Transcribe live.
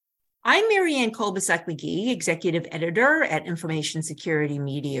I'm Marianne Kolbasuk-McGee, Executive Editor at Information Security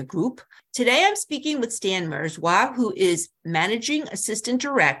Media Group. Today, I'm speaking with Stan Mierzwa, who is Managing Assistant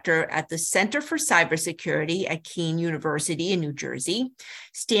Director at the Center for Cybersecurity at Kean University in New Jersey.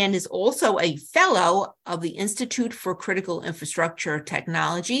 Stan is also a fellow of the Institute for Critical Infrastructure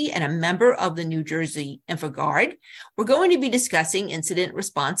Technology and a member of the New Jersey InfoGuard. We're going to be discussing incident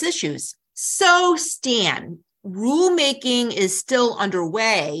response issues. So, Stan, rulemaking is still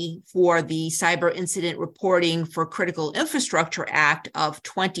underway for the Cyber Incident Reporting for Critical Infrastructure Act of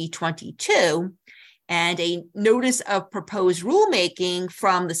 2022, and a notice of proposed rulemaking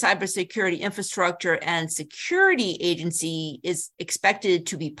from the Cybersecurity Infrastructure and Security Agency is expected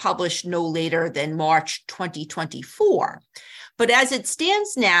to be published no later than March 2024. But as it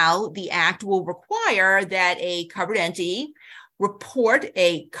stands now, the act will require that a covered entity report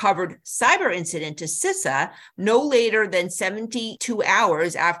a covered cyber incident to CISA no later than 72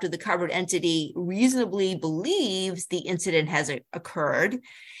 hours after the covered entity reasonably believes the incident has occurred.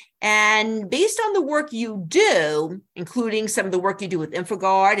 And based on the work you do, including some of the work you do with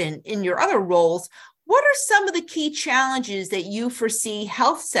InfoGuard and in your other roles, what are some of the key challenges that you foresee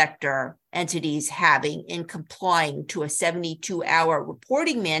health sector entities having in complying to a 72-hour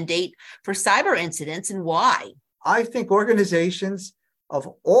reporting mandate for cyber incidents, and why? I think organizations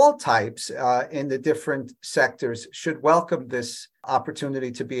of all types in the different sectors should welcome this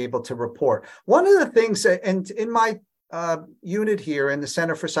opportunity to be able to report. One of the things, and in my unit here in the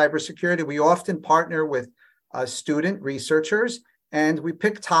Center for Cybersecurity, we often partner with student researchers, and we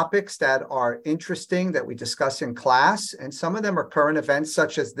pick topics that are interesting that we discuss in class. And some of them are current events,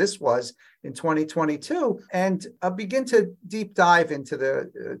 such as this was in 2022, and begin to deep dive into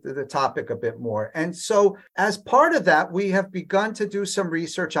the topic a bit more. And so as part of that, we have begun to do some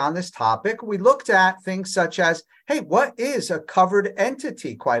research on this topic. We looked at things such as, hey, what is a covered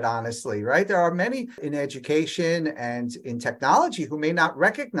entity, quite honestly, right? There are many in education and in technology who may not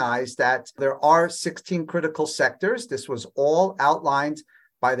recognize that there are 16 critical sectors. This was all outlined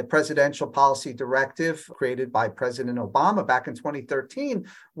by the presidential policy directive created by President Obama back in 2013,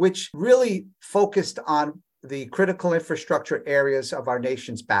 which really focused on the critical infrastructure areas of our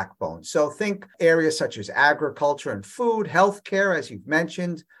nation's backbone. So think areas such as agriculture and food, healthcare, as you've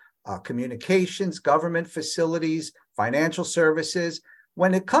mentioned, communications, government facilities, financial services.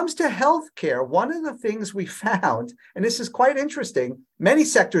 When it comes to healthcare, one of the things we found, and this is quite interesting, many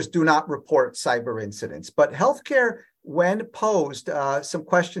sectors do not report cyber incidents, but healthcare, when posed some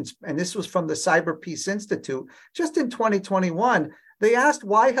questions, and this was from the Cyber Peace Institute, just in 2021, they asked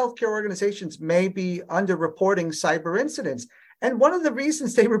why healthcare organizations may be underreporting cyber incidents. And one of the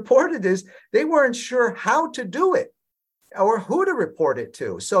reasons they reported is they weren't sure how to do it or who to report it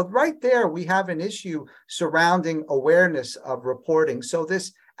to. So right there, we have an issue surrounding awareness of reporting. So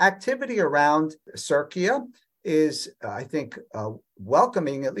this activity around CIRCIA is, I think,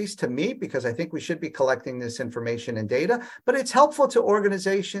 welcoming, at least to me, because I think we should be collecting this information and data, but it's helpful to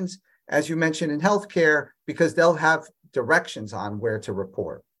organizations, as you mentioned, in healthcare, because they'll have directions on where to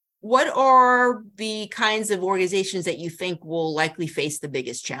report. What are the kinds of organizations that you think will likely face the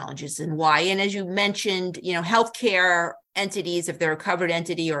biggest challenges, and why? And as you mentioned, healthcare entities, if they're a covered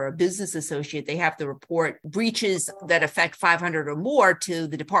entity or a business associate, they have to report breaches that affect 500 or more to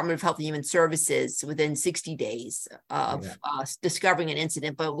the Department of Health and Human Services within 60 days of discovering an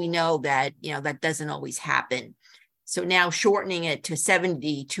incident. But we know that, that doesn't always happen. So now shortening it to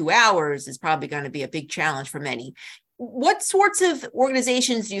 72 hours is probably going to be a big challenge for many. What sorts of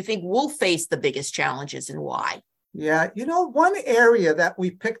organizations do you think will face the biggest challenges, and why? Yeah, one area that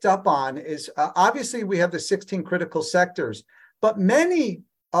we picked up on is obviously we have the 16 critical sectors, but many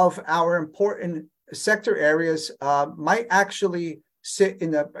of our important sector areas might actually sit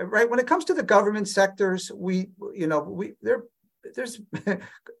in the right. When it comes to the government sectors, there's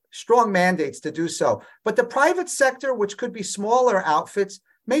strong mandates to do so, but the private sector, which could be smaller outfits,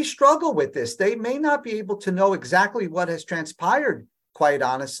 may struggle with this. They may not be able to know exactly what has transpired, quite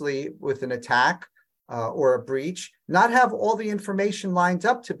honestly, with an attack or a breach, not have all the information lined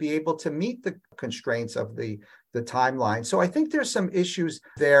up to be able to meet the constraints of the timeline. So I think there's some issues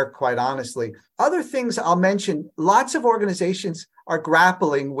there, quite honestly. Other things I'll mention, lots of organizations are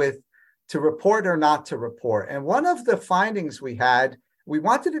grappling with to report or not to report. And one of the findings we had, we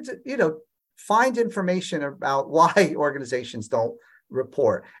wanted to, find information about why organizations don't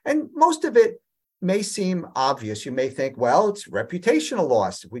report. And most of it may seem obvious. You may think, well, it's reputational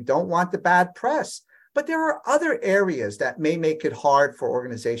loss. We don't want the bad press. But there are other areas that may make it hard for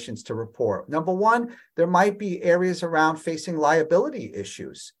organizations to report. Number one, there might be areas around facing liability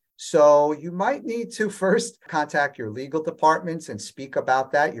issues. So you might need to first contact your legal departments and speak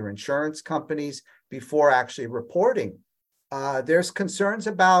about that, your insurance companies, before actually reporting. There's concerns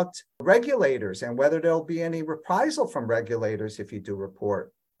about regulators and whether there'll be any reprisal from regulators if you do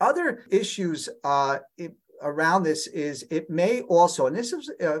report. Other issues around this is it may also, and this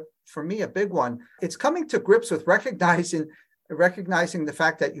is for me a big one, it's coming to grips with recognizing the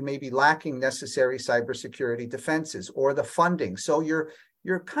fact that you may be lacking necessary cybersecurity defenses or the funding. So you're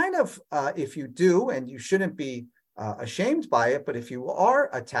kind of, if you do, and you shouldn't be ashamed by it, but if you are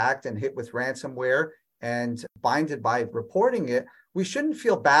attacked and hit with ransomware and binded by reporting it, we shouldn't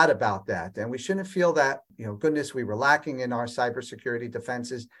feel bad about that. And we shouldn't feel that, goodness, we were lacking in our cybersecurity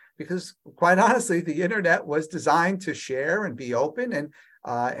defenses, because quite honestly, the internet was designed to share and be open,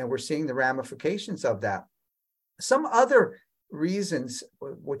 and we're seeing the ramifications of that. Some other reasons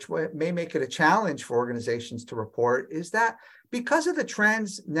which may make it a challenge for organizations to report is that because of the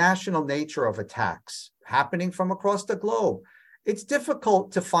transnational nature of attacks happening from across the globe, it's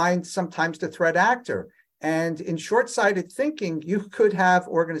difficult to find sometimes the threat actor. And in short-sighted thinking, you could have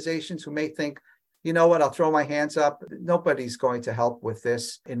organizations who may think, you know what, I'll throw my hands up. Nobody's going to help with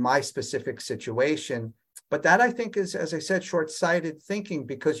this in my specific situation. But that, I think, is, as I said, short-sighted thinking,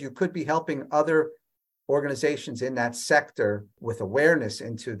 because you could be helping other organizations in that sector with awareness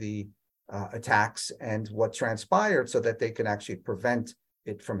into the attacks and what transpired, so that they can actually prevent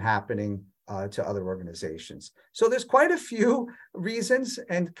it from happening to other organizations. So there's quite a few reasons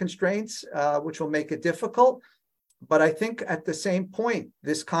and constraints which will make it difficult. But I think at the same point,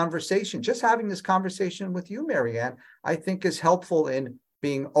 this conversation, just having this conversation with you, Marianne, I think is helpful in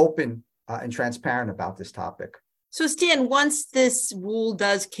being open and transparent about this topic. So Stan, once this rule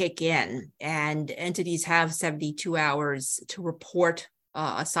does kick in and entities have 72 hours to report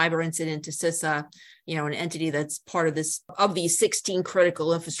a cyber incident to CISA, an entity that's part of these 16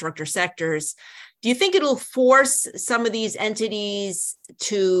 critical infrastructure sectors, do you think it'll force some of these entities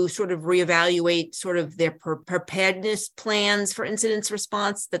to sort of reevaluate sort of their preparedness plans for incident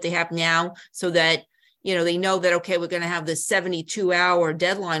response that they have now, so that they know that, okay, we're going to have this 72-hour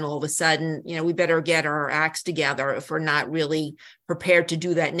deadline all of a sudden, we better get our acts together if we're not really prepared to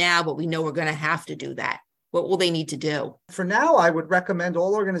do that now, but we know we're going to have to do that? What will they need to do? For now, I would recommend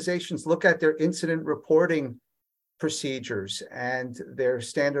all organizations look at their incident reporting procedures and their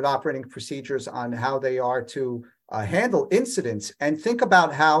standard operating procedures on how they are to handle incidents, and think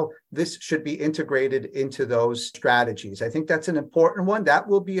about how this should be integrated into those strategies. I think that's an important one. That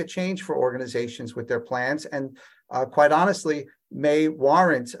will be a change for organizations with their plans, and quite honestly, may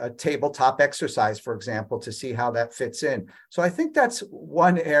warrant a tabletop exercise, for example, to see how that fits in. So I think that's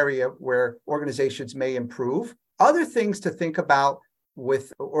one area where organizations may improve. Other things to think about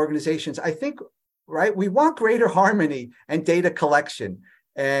with organizations, I think, right, we want greater harmony and data collection,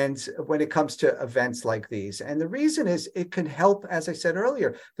 and when it comes to events like these. And the reason is it can help, as I said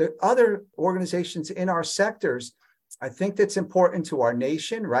earlier, the other organizations in our sectors. I think that's important to our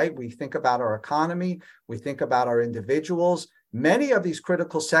nation, right? We think about our economy, we think about our individuals. Many of these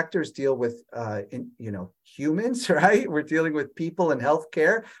critical sectors deal with, humans, right? We're dealing with people in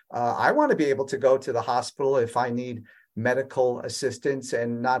healthcare. I want to be able to go to the hospital if I need medical assistance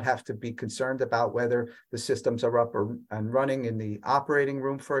and not have to be concerned about whether the systems are up and running in the operating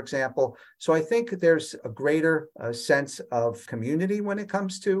room, for example. So I think there's a greater sense of community when it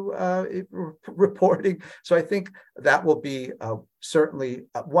comes to reporting. So I think that will be certainly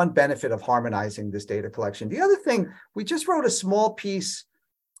one benefit of harmonizing this data collection. The other thing, we just wrote a small piece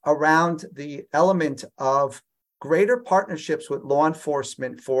around the element of greater partnerships with law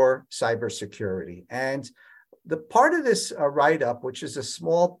enforcement for cybersecurity. And the part of this write-up, which is a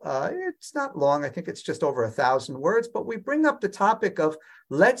small, it's not long, I think it's just over 1,000 words, but we bring up the topic of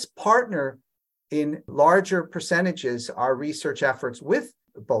let's partner in larger percentages our research efforts with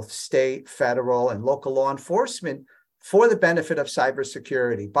both state, federal, and local law enforcement for the benefit of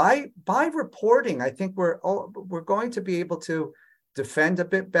cybersecurity. By reporting, I think we're going to be able to defend a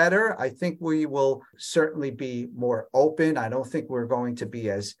bit better. I think we will certainly be more open. I don't think we're going to be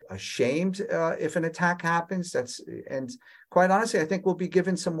as ashamed if an attack happens. And quite honestly, I think we'll be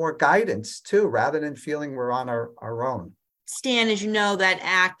given some more guidance too, rather than feeling we're on our own. Stan, as you know, that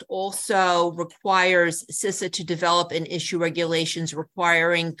act also requires CISA to develop and issue regulations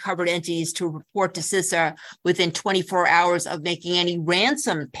requiring covered entities to report to CISA within 24 hours of making any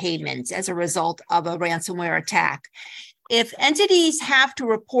ransom payments as a result of a ransomware attack. If entities have to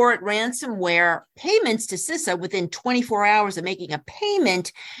report ransomware payments to CISA within 24 hours of making a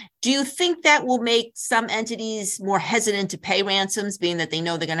payment, do you think that will make some entities more hesitant to pay ransoms, being that they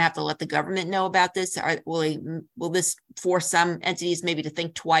know they're going to have to let the government know about this? Will this force some entities maybe to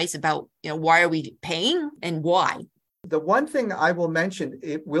think twice about, why are we paying and why? The one thing I will mention,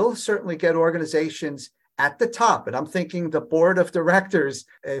 it will certainly get organizations at the top, and I'm thinking the board of directors,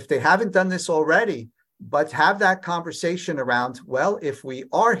 if they haven't done this already, but have that conversation around, well, if we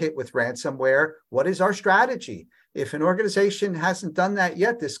are hit with ransomware, what is our strategy? If an organization hasn't done that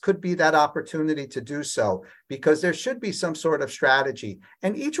yet, this could be that opportunity to do so, because there should be some sort of strategy.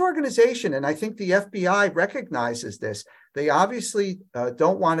 And each organization, and I think the FBI recognizes this, they obviously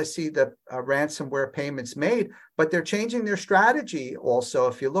don't want to see the ransomware payments made, but they're changing their strategy also.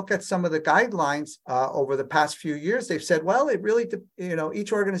 If you look at some of the guidelines over the past few years, they've said, well, it really,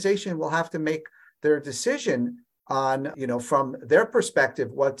 each organization will have to make their decision on, from their perspective,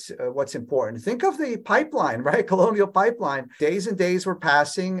 what's important. Think of the pipeline, right? Colonial Pipeline. Days and days were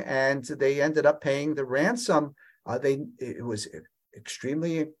passing, and they ended up paying the ransom. It was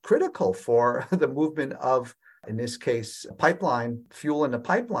extremely critical for the movement of, in this case, pipeline, fuel in the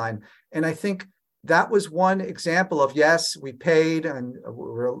pipeline. And I think that was one example of, yes, we paid, and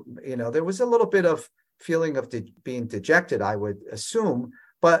there was a little bit of feeling of being dejected, I would assume.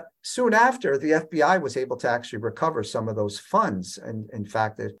 But soon after, the FBI was able to actually recover some of those funds. And in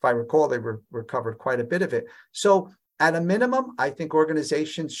fact, if I recall, they recovered quite a bit of it. So at a minimum, I think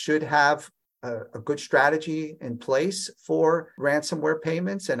organizations should have a good strategy in place for ransomware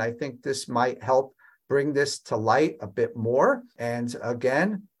payments. And I think this might help bring this to light a bit more. And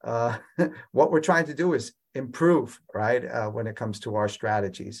again, what we're trying to do is improve, right, when it comes to our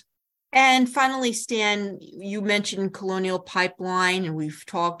strategies. And finally, Stan, you mentioned Colonial Pipeline, and we've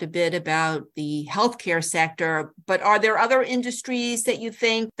talked a bit about the healthcare sector, but are there other industries that you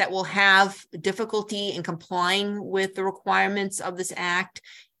think that will have difficulty in complying with the requirements of this act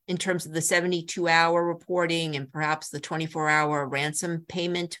in terms of the 72-hour reporting and perhaps the 24-hour ransom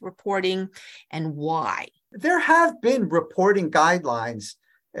payment reporting, and why? There have been reporting guidelines,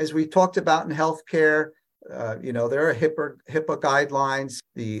 as we talked about in healthcare. There are HIPAA guidelines.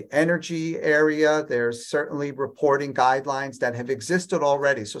 The energy area, there's certainly reporting guidelines that have existed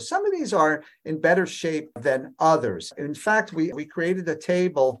already. So some of these are in better shape than others. In fact, we created a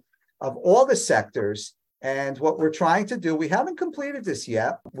table of all the sectors. And what we're trying to do, we haven't completed this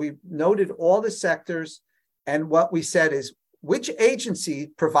yet. We noted all the sectors. And what we said is, which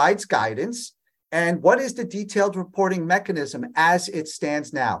agency provides guidance? And what is the detailed reporting mechanism as it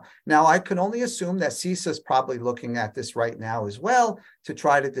stands now? Now, I can only assume that CISA is probably looking at this right now as well to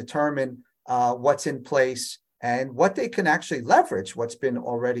try to determine what's in place and what they can actually leverage, what's been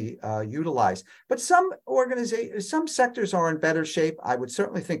already utilized. But some sectors are in better shape. I would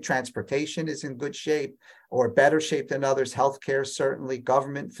certainly think transportation is in good shape or better shape than others. Healthcare, certainly,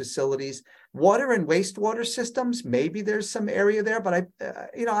 government facilities, water and wastewater systems. Maybe there's some area there, but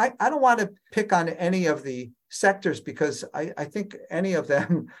I don't want to pick on any of the sectors because I think any of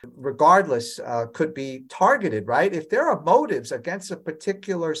them, regardless, could be targeted, right? If there are motives against a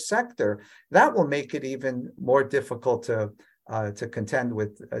particular sector, that will make it even more difficult to contend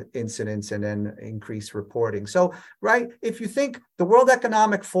with incidents and then increase reporting. So, right, if you think the World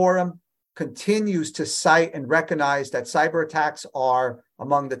Economic Forum continues to cite and recognize that cyber attacks are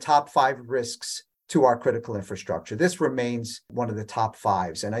among the top 5 risks to our critical infrastructure. This remains one of the top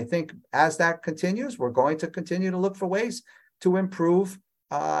 5s. And I think as that continues, we're going to continue to look for ways to improve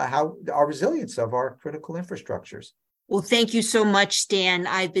how our resilience of our critical infrastructures. Well, thank you so much, Stan.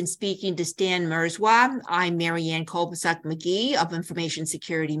 I've been speaking to Stan Mierzwa. I'm Marianne Kolbasuk-McGee of Information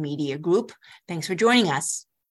Security Media Group. Thanks for joining us.